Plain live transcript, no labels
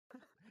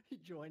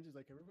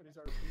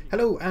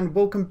Hello and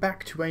welcome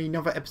back to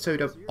another episode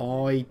of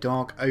Aye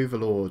Dark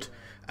Overlord.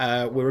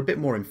 We're a bit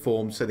more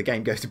informed, so the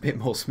game goes a bit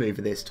more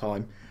smoother this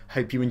time.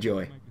 Hope you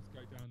enjoy.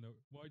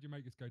 Why did you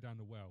make us go down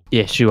the well?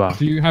 Yes, you are.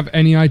 Do you have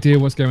any idea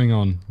what's going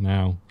on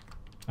now,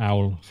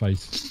 Owl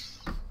Face?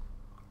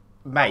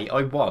 Mate,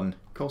 I won.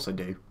 Of course I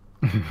do.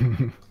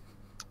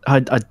 I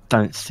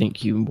don't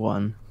think you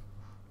won.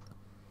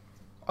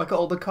 I got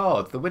all the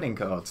cards, the winning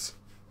cards.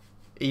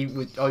 I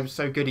was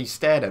so good he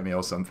stared at me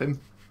or something.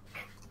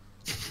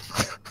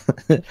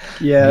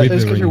 Yeah,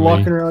 it's because you're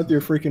walking around with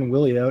your freaking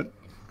willy out.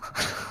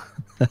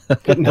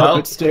 Couldn't help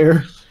but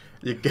stare.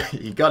 You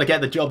got to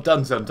get the job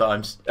done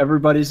sometimes.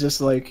 Everybody's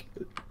just like,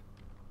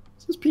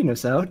 is his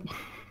penis out?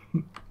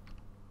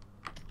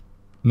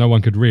 No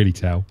one could really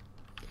tell.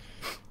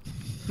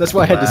 That's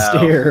why I had to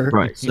stare.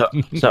 Right,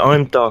 so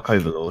I'm Dark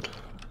Overlord.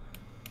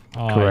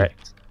 Aye.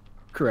 Correct.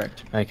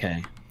 Correct.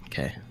 Okay,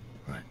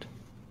 right.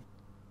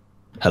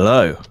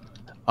 Hello,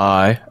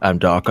 I am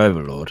Dark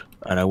Overlord,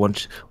 and I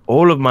want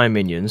all of my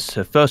minions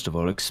to first of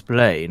all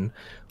explain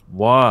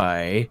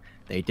why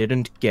they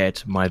didn't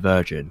get my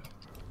virgin.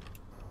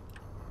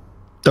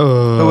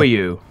 Who are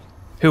you?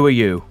 Who are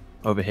you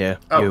over here?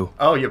 Oh, you.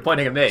 Oh, you're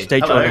pointing at me.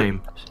 State Hello. your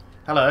name.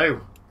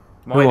 Hello.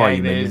 My Who are you,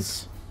 name minion?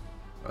 is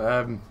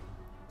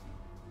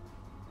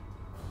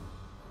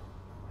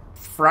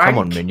Frank. Come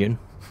on, minion.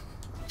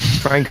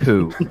 Frank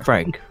who?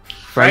 Frank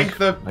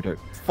the I don't.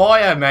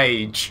 Fire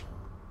Mage.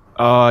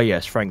 Oh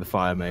yes, Frank the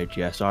Fire Mage.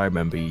 Yes, I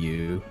remember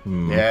you. I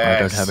don't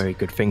Yes. have very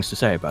good things to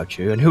say about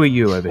you. And who are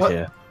you over What?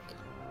 here?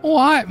 All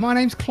right, my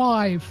name's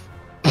Clive.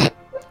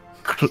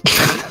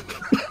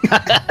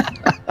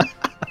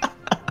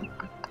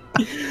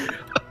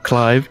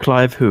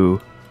 Clive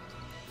who?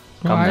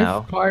 Come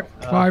now.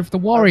 Clive the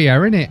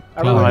warrior, innit?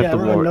 Everyone, Clive the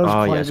everyone War- knows oh,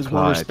 Clive yes, is well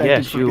Clive. respected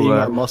Yes, for you, being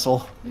our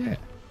muscle. Yeah,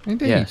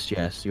 indeed.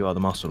 Yes, you are the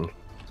muscle.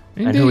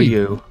 Indeed. And who are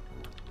you?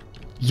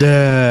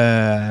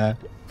 Yeah.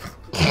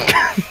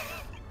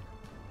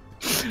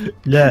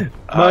 Yeah.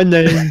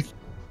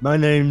 My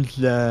name's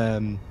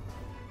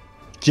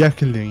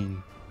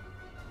Jacqueline.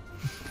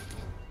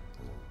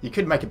 You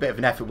could make a bit of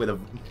an effort with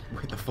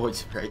the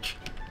voice bridge.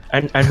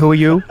 And who are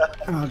you?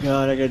 Oh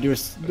god, I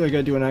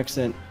gotta do an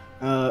accent.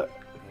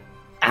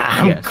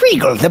 Yes.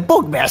 Kriegel, the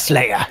Bugbear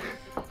Slayer.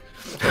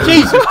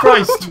 Jesus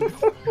Christ!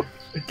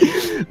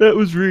 That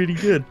was really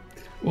good.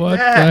 What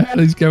Yeah. the hell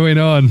is going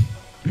on?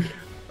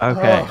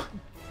 Okay. Oh.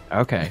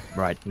 Okay.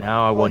 Right.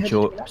 Now I want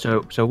your.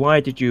 So why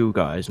did you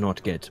guys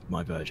not get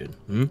my virgin?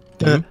 And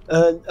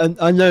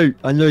I know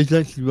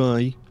exactly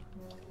why.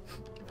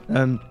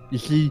 You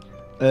see,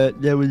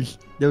 there was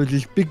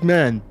this big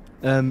man,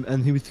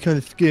 and he was kind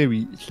of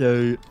scary.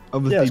 So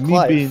obviously, it's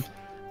Clive.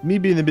 me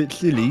being a bit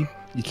silly,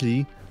 you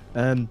see,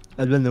 I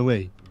ran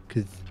away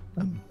because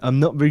I'm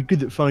not very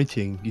good at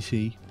fighting. You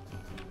see.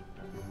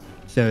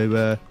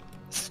 So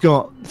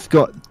Scott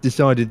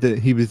decided that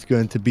he was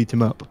going to beat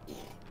him up.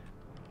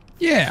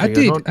 Yeah, So I you're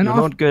did. Not, and you're I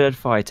not good at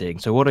fighting.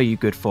 So what are you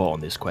good for on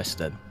this quest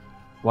then?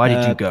 Why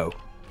did you go?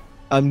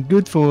 I'm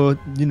good for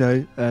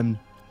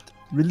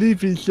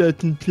relieving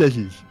certain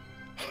pleasures.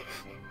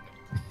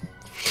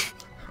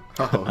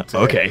 Oh,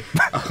 dear. Okay.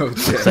 Oh,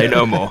 dear. Say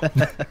no more.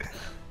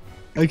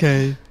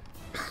 Okay.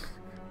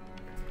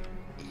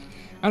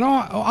 And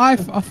I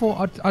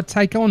thought I'd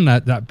take on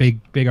that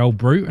big old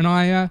brute, and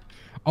I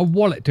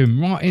walloped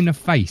him right in the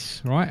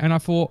face, right? And I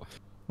thought,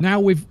 now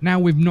we've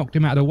knocked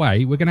him out of the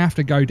way, we're gonna have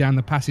to go down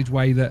the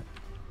passageway that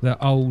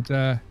old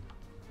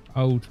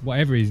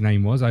whatever his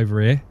name was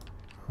over here.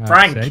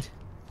 Frank. Said.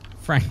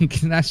 Frank,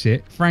 that's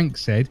it. Frank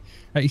said.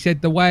 He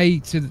said the way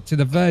to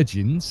the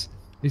virgins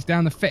is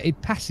down the fetid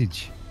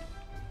passage.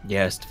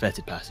 Yes, the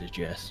fetid passage.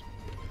 Yes.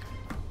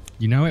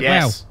 You know it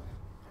Yes.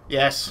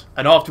 Yes.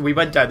 And after we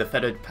went down the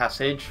fetid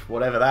passage,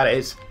 whatever that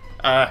is,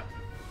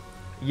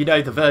 you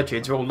know the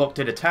virgins are all locked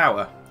in a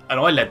tower, and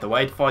I led the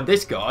way to find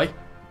this guy,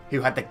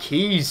 who had the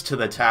keys to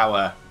the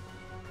tower.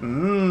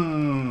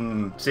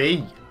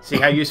 See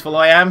how useful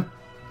I am.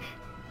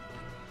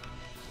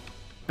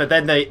 But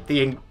then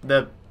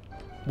the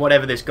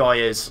whatever this guy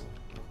is,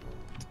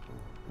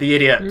 the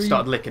idiot Who are you-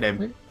 started licking him.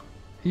 well.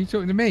 Are you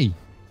talking to me?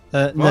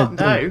 What?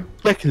 No.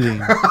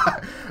 Jacqueline.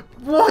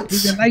 What?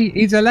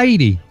 He's a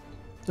lady.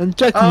 I'm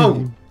Jacqueline.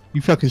 Oh,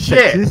 you fucking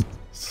shit. sexist.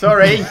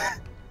 Sorry.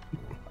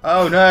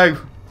 Oh no.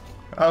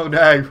 Oh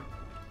no.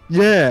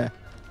 Yeah.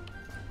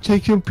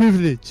 Take your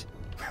privilege,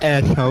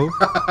 asshole.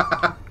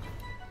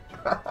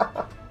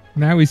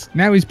 Now he's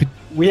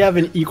We have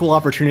an equal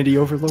opportunity the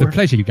overlord.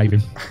 pleasure you gave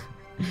him.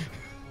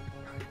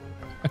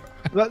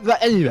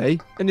 but anyway,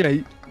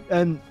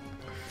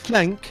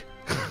 Flank.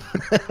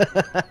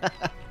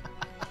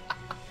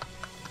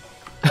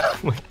 Oh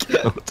my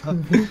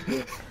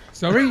god.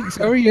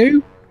 Sorry,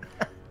 you.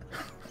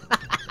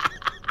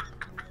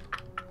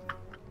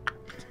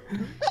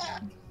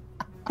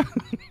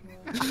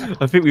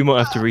 I think we might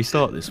have to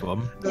restart this one.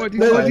 What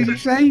did you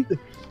say?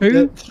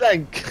 Who?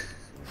 Flank.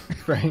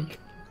 Frank.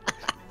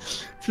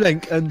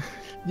 Flank.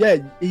 Yeah,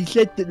 he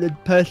said that the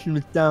person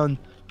was down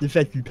the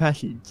fetid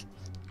passage.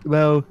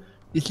 Well,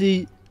 you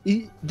see,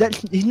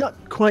 he's not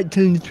quite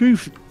telling the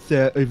truth,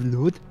 Sir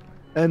Overlord.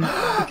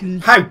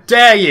 Because How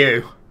dare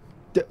you!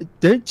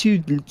 don't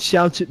you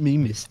shout at me,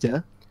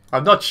 mister.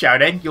 I'm not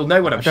shouting. You'll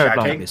know when I'm I don't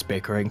shouting. like this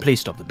bickering. Please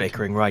stop the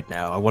bickering right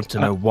now. I want to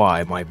know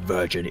why my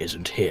virgin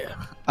isn't here.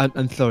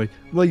 I'm sorry.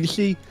 Well, you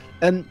see,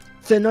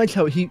 Sir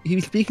Nightowl, he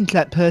was speaking to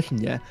that person,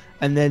 yeah,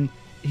 and then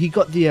he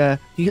got the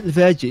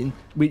virgin,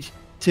 which,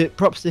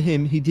 props to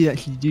him, he did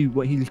actually do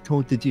what he was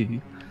told to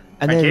do,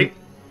 and Thank then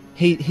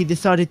he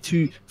decided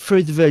to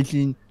throw the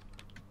virgin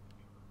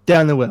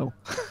down the well.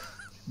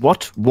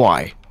 What?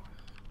 Why?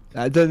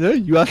 I don't know.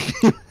 You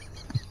asked him.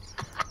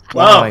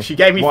 Well, Why? she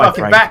gave me Why,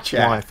 fucking Frank? back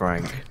chat. Why,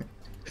 Frank?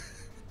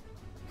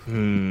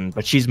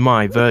 But she's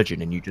my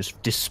virgin, and you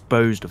just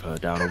disposed of her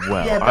down a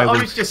well. Yeah, but I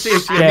was just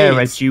seriously stare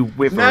amused. at you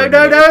with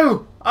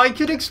No! I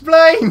can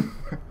explain!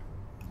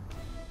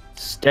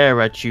 Stare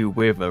at you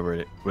with a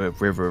river.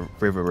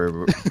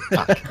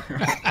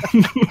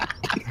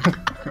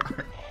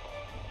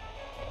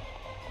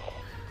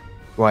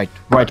 Right,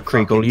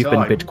 Kriegel, you've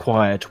been a bit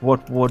quiet.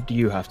 What do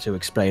you have to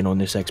explain on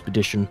this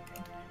expedition?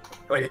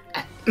 Wait,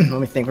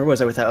 let me think. Where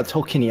was I without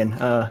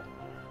Tolkienian?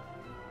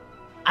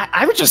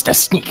 I was just a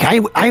sneak.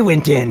 I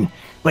went in,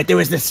 but there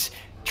was this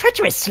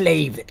treacherous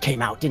slave that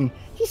came out, and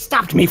he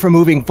stopped me from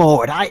moving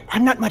forward.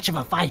 I'm not much of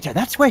a fighter.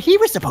 That's where he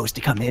was supposed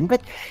to come in,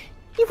 but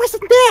he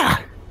wasn't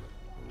there.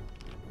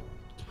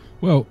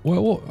 Well,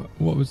 what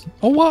was?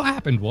 Oh, what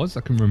happened was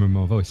I can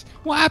remember my voice.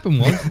 What happened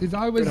was is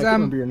I was I can't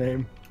remember your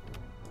name.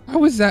 I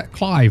was at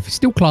Clive,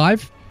 still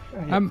Clive.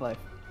 Oh, yeah, Clive.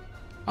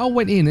 I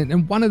went in,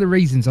 and one of the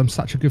reasons I'm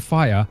such a good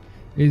fighter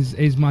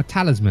is my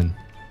talisman.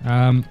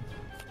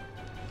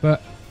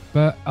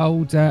 But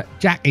old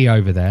Jackie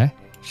over there,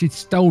 she'd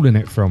stolen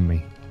it from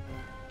me.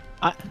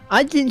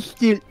 I didn't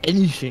steal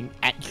anything,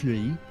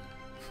 actually.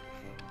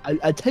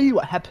 I'll tell you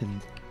what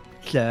happened,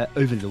 Sir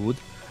Overlord.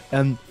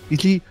 You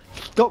see,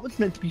 Scott was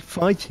meant to be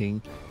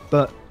fighting,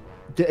 but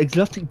the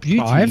exotic beauty...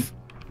 Clive?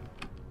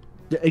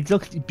 The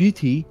exotic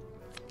beauty...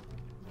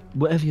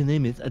 Whatever your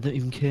name is, I don't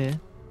even care.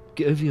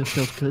 Get over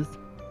yourself, cuz.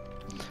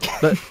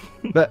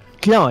 But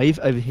Clive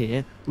over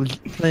here was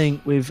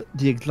playing with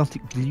the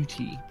exotic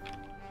beauty.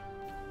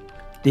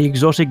 The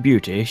exotic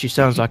beauty? She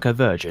sounds like a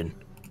virgin.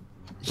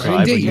 Clive, are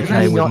Indeed, you and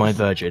playing with not- my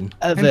virgin?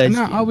 A And virgin.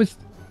 no,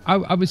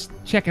 I was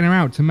checking her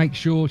out to make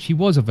sure she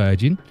was a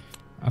virgin.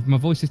 My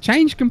voice has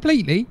changed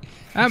completely,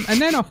 and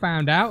then I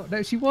found out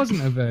that she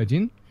wasn't a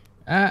virgin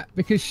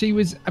because she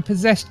was a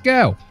possessed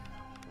girl.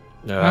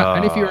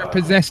 And if you're a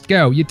possessed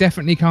girl, you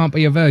definitely can't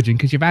be a virgin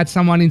because you've had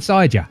someone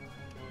inside you.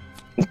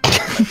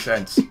 Makes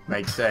sense.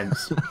 Makes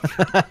sense.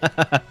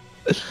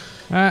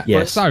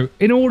 Yes. So,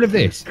 in all of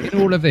this,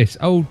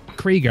 old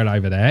Krieger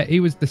over there, he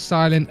was the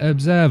silent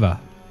observer.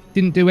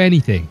 Didn't do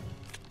anything.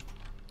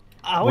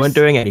 I weren't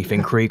doing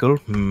anything, Kriegel.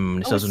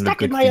 This I was doesn't look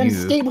stuck in good my for you.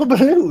 unstable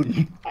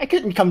balloon. I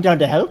couldn't come down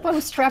to help. I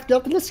was strapped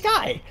up in the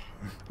sky.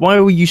 Why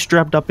were you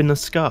strapped up in the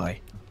sky?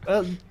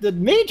 The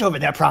mage over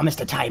there promised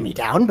to tie me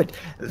down, but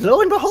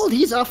lo and behold,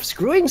 he's off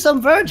screwing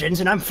some virgins,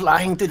 and I'm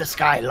flying through the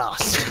sky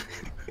lost.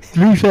 To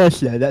be fair,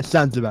 sir, that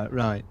sounds about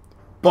right.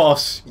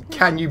 Boss,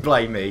 can you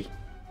blame me?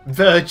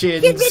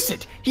 Virgins. He admits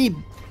it. He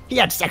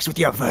had sex with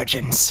your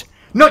virgins.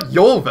 Not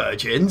your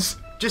virgins.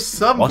 Just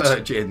some What?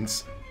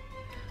 virgins.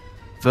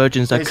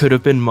 Virgins that There's- could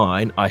have been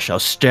mine, I shall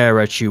stare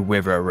at you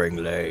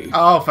witheringly.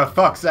 Oh, for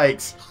fuck's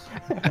sakes.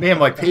 Me and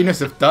my penis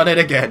have done it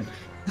again.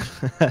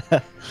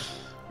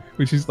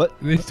 Which is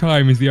this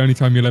time is the only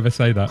time you'll ever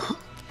say that.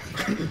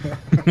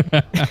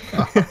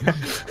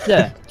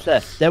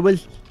 Sir, there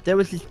was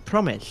this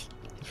promise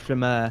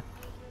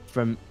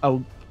from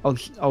old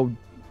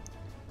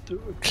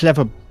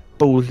clever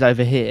balls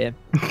over here.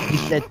 He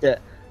said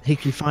that he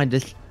could find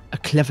us a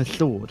clever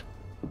sword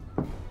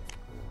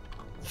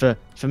for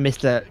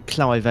Mr.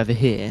 Clive over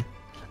here,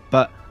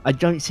 but I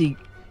don't see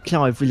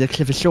Clive with a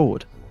clever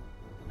sword.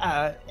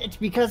 It's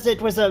because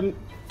it was a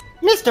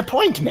missed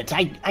appointment.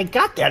 I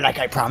got there like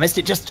I promised.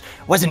 It just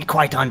wasn't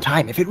quite on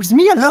time. If it was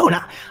me alone,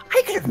 I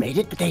could have made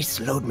it, but they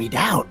slowed me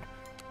down.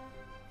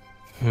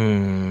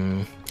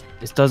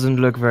 This doesn't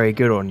look very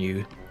good on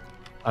you.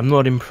 I'm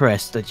not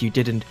impressed that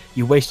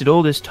you wasted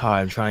all this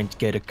time trying to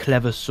get a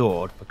clever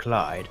sword for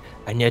Clyde,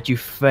 and yet you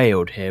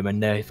failed him,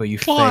 and therefore you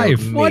failed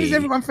Clive! me. Why does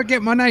everyone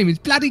forget my name? It's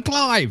bloody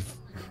Clive!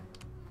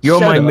 You're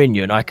Shut my up.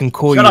 minion, I can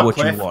call Shut you up, what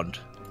Cliff. you want.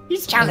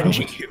 He's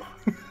challenging you.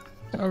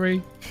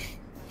 Sorry.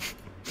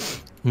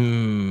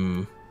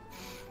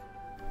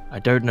 I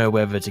don't know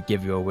whether to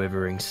give you a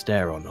withering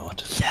stare or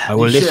not. Yeah, I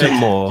will You listen should.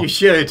 more. You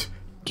should.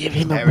 Give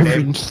him a There it is.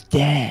 withering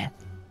stare.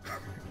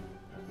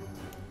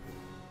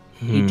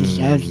 He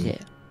deserves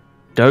it.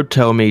 Don't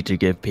tell me to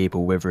give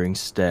people withering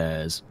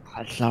stares.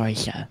 Sorry,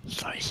 sir.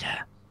 Sorry, sir.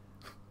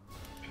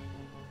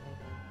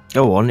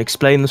 Go on,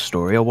 explain the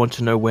story. I want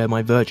to know where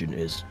my virgin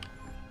is.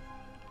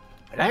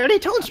 But I already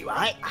told you,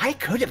 I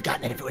could have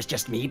gotten it if it was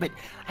just me, but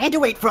I had to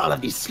wait for all of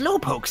these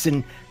slowpokes,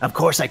 and of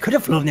course I could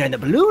have flown there in the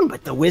balloon,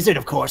 but the wizard,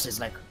 of course, is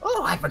like,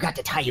 oh, I forgot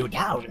to tie you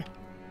down.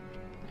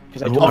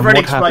 Because I And told I've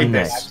already what happened explained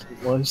next? this.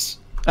 it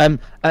was.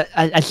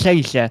 I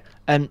say, sir.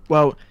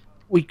 Well,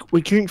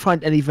 we couldn't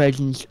find any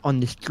virgins on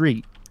the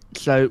street,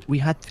 so we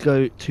had to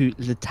go to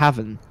the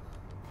tavern.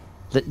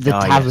 The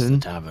Yes, tavern, the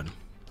tavern.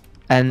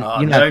 and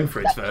you know Known for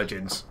its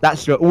virgins.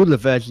 that's where all the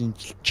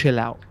virgins chill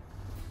out.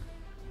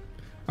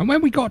 And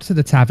when we got to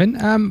the tavern,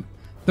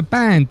 the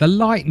band, the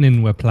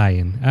Lightning, were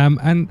playing.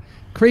 And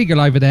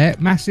Kriegel over there,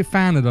 massive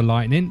fan of the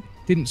Lightning,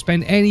 didn't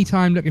spend any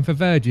time looking for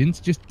virgins,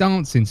 just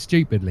dancing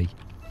stupidly.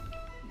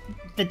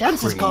 The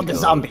dance is called the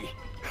zombie.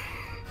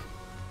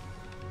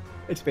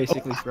 It's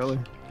basically Thriller.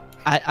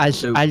 I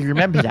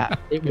remember that.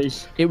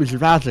 It was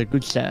rather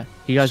good, sir.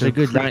 He has So a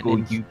good Kriegel,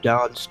 lightning. you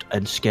danced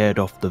and scared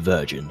off the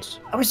virgins.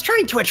 I was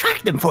trying to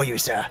attract them for you,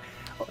 sir.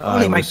 I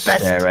Only my will best.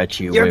 stare at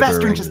you Your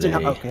best interest in.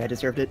 witheringly. Okay, I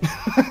deserved it.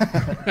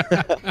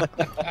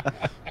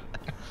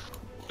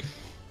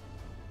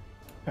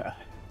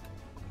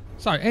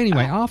 So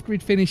anyway, after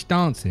he'd finished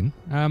dancing,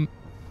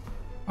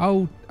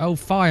 old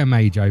Fire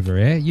Mage over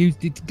here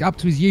used it up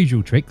to his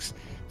usual tricks,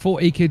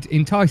 thought he could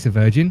entice a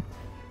virgin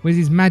with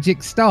his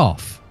magic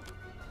staff.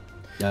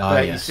 Ah,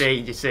 But yes.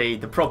 you see,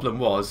 the problem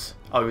was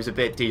I was a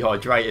bit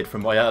dehydrated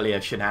from my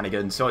earlier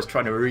shenanigans, so I was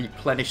trying to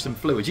replenish some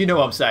fluids. You know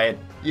what I'm saying?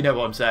 You know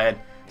what I'm saying?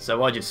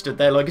 So I just stood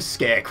there like a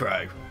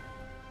scarecrow.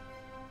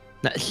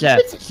 No, sir,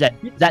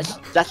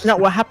 that's not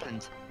what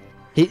happened.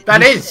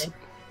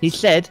 He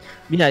said,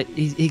 you know,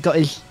 he got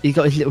his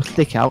little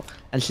stick out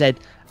and said,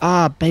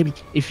 "Ah, baby,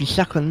 if you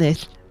suck on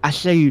this, I'll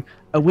show you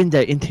a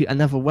window into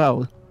another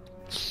world."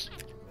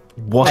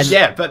 What? And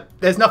yeah, but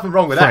there's nothing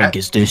wrong with Frank, that.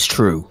 is this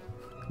true?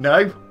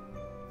 No?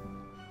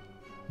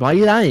 Why are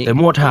you lying? Then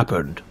what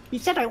happened? He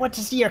said, "I want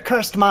to see your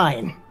cursed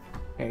mine."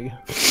 There you go.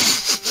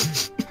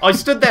 I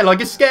stood there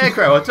like a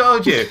scarecrow, I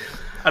told you.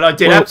 And I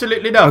did Well,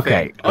 absolutely nothing.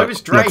 Okay, I look,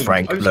 was drained. Look,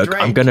 Frank, I was look, I'm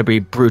drained. going to be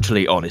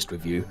brutally honest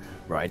with you,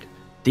 right?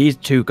 These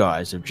two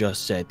guys have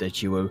just said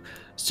that you were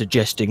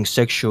suggesting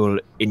sexual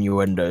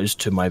innuendos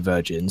to my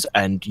virgins,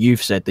 and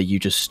you've said that you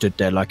just stood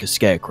there like a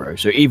scarecrow.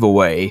 So either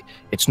way,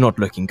 it's not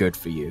looking good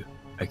for you,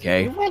 He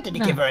okay? wanted to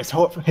give her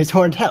his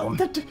horned helm.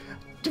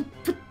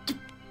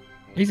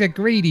 He's a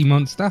greedy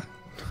monster.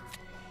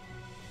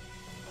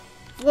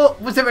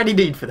 What? Was there any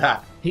need for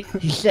that? He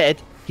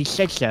said,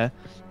 sir,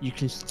 you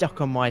can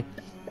suck on my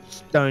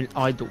stone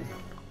idol.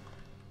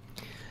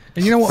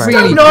 And you know what Frank.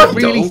 really, Stone what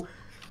idol? really,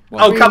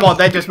 Oh, come on,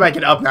 they're just making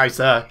it up now,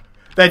 sir.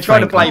 They're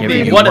trying to Frank, play I'm me.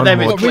 giving you One of them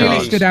is more what really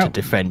chance stood crazy. out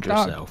to defend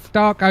yourself.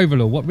 Dark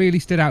Overlord, what really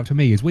stood out to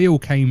me is we all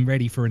came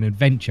ready for an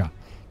adventure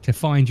to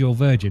find your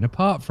virgin,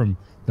 apart from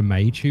the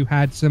mage who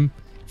had some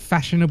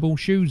fashionable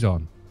shoes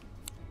on.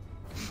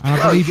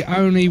 And I believe you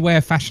only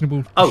wear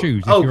fashionable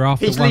shoes if you're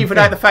after he's one leaving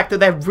thing. out the fact that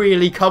they're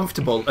really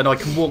comfortable and I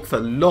can walk for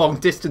long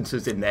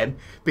distances in them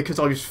because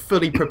I was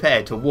fully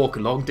prepared to walk a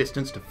long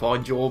distance to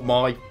find your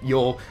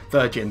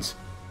virgins.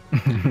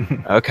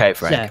 Okay,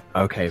 Frank. Sir.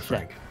 Okay,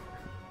 Frank.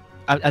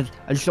 I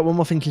just got one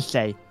more thing to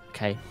say,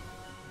 okay?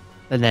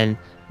 And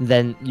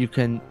then you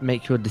can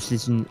make your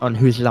decision on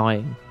who's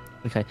lying.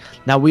 Okay.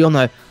 Now we all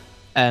know,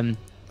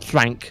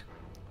 Frank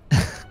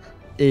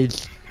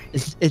is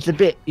a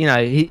bit, you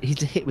know,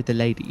 he's a hit with the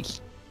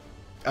ladies.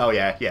 Oh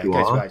yeah, yeah. You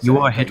goes are? without You saying,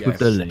 are but hit with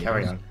the ladies.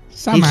 Carry on.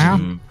 Somehow.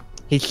 Hmm.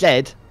 He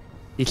said,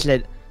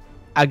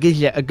 I'll give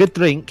you a good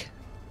drink,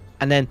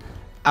 and then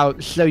I'll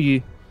show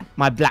you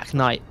my Black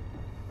Knight.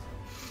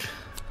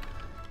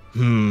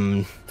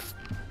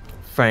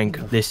 Frank,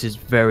 this is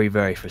very,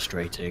 very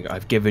frustrating.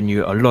 I've given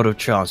you a lot of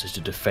chances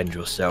to defend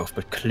yourself,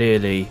 but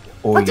clearly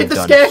all I did you've the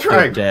done is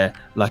scarecrow. stood there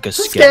like a The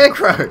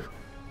scarecrow. scarecrow.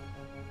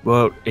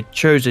 Well, it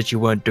shows that you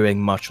weren't doing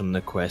much on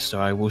the quest, so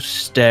I will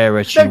stare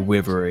at you No.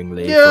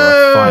 witheringly for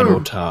No. a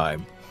final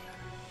time.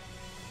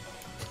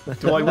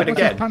 Do I win What's his,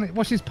 again?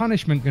 what's his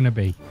punishment going to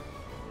be?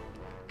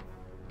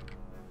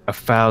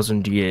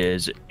 1,000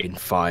 years in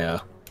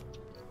fire.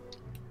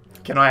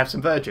 Can I have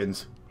some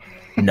virgins?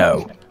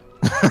 No.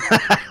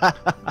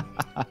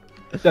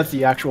 That's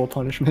the actual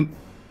punishment.